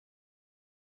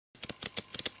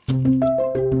Our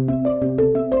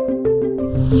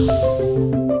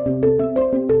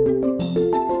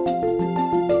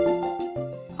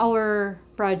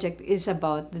project is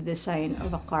about the design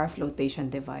of a car flotation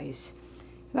device.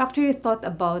 We actually thought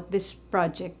about this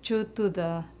project due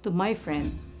to my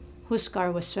friend whose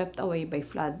car was swept away by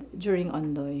flood during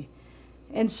Ondoy.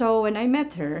 And so when I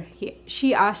met her,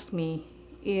 she asked me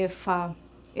if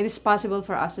it is possible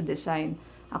for us to design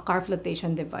a car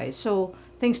flotation device so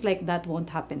things like that won't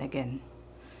happen again.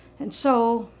 And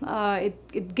so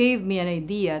it gave me an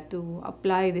idea to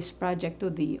apply this project to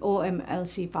the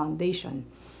OMLC Foundation.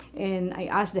 And I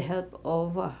asked the help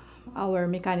of our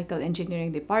mechanical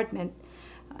engineering department,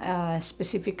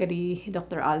 specifically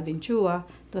Dr. Alvin Chua,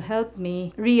 to help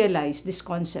me realize this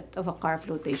concept of a car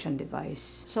flotation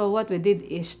device. So what we did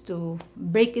is to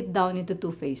break it down into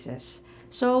two phases.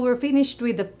 So we're finished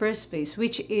with the first phase,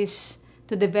 which is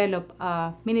to develop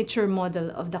a miniature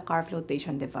model of the car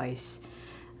flotation device.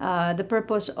 The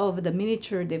purpose of the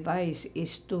miniature device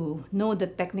is to know the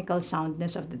technical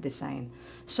soundness of the design.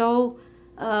 So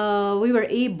we were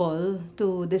able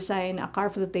to design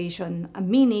a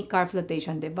mini car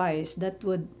flotation device that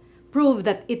would prove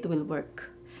that it will work.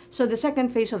 So the second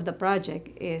phase of the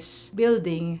project is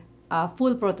building a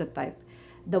full prototype,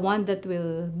 the one that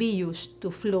will be used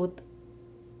to float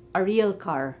a real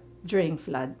car during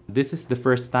flood. This is the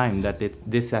first time that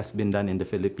this has been done in the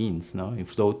Philippines, no, in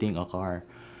floating a car.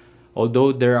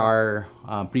 Although there are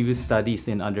previous studies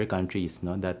in other countries,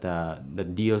 no,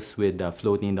 that deals with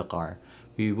floating the car,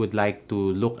 we would like to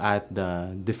look at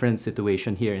the different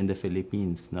situation here in the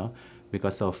Philippines, no,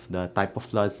 because of the type of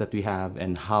floods that we have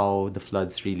and how the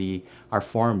floods really are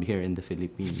formed here in the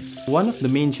Philippines. One of the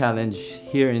main challenge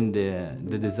here in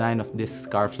the design of this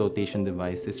car flotation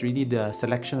device is really the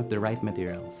selection of the right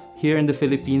materials. Here in the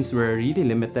Philippines, we're really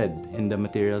limited in the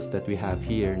materials that we have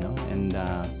here, no, and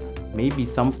maybe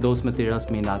some of those materials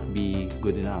may not be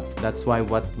good enough. That's why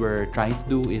what we're trying to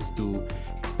do is to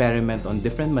experiment on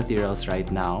different materials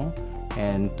right now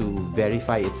and to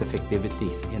verify its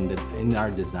effectivities in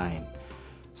our design.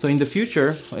 So in the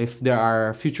future, if there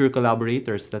are future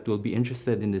collaborators that will be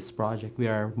interested in this project, we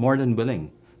are more than willing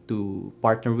to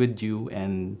partner with you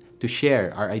and to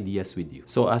share our ideas with you.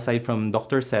 So aside from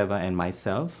Dr. Seva and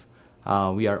myself,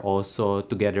 we are also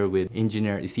together with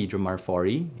Engineer Isidro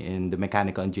Marfori in the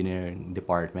Mechanical Engineering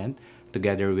Department,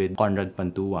 together with Conrad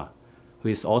Pantua, who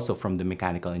is also from the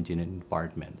Mechanical Engineering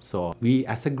Department. So we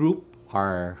as a group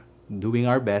are doing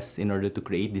our best in order to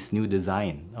create this new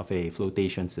design of a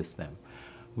flotation system.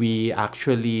 We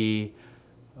actually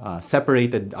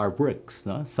separated our works.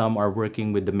 No? Some are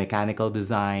working with the mechanical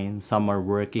design, some are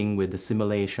working with the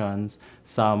simulations,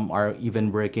 some are even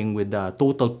working with the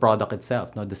total product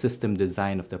itself, no? The system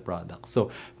design of the product. So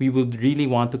we would really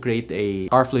want to create a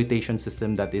car flotation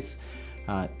system that is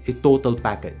a total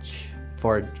package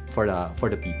for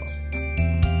the people.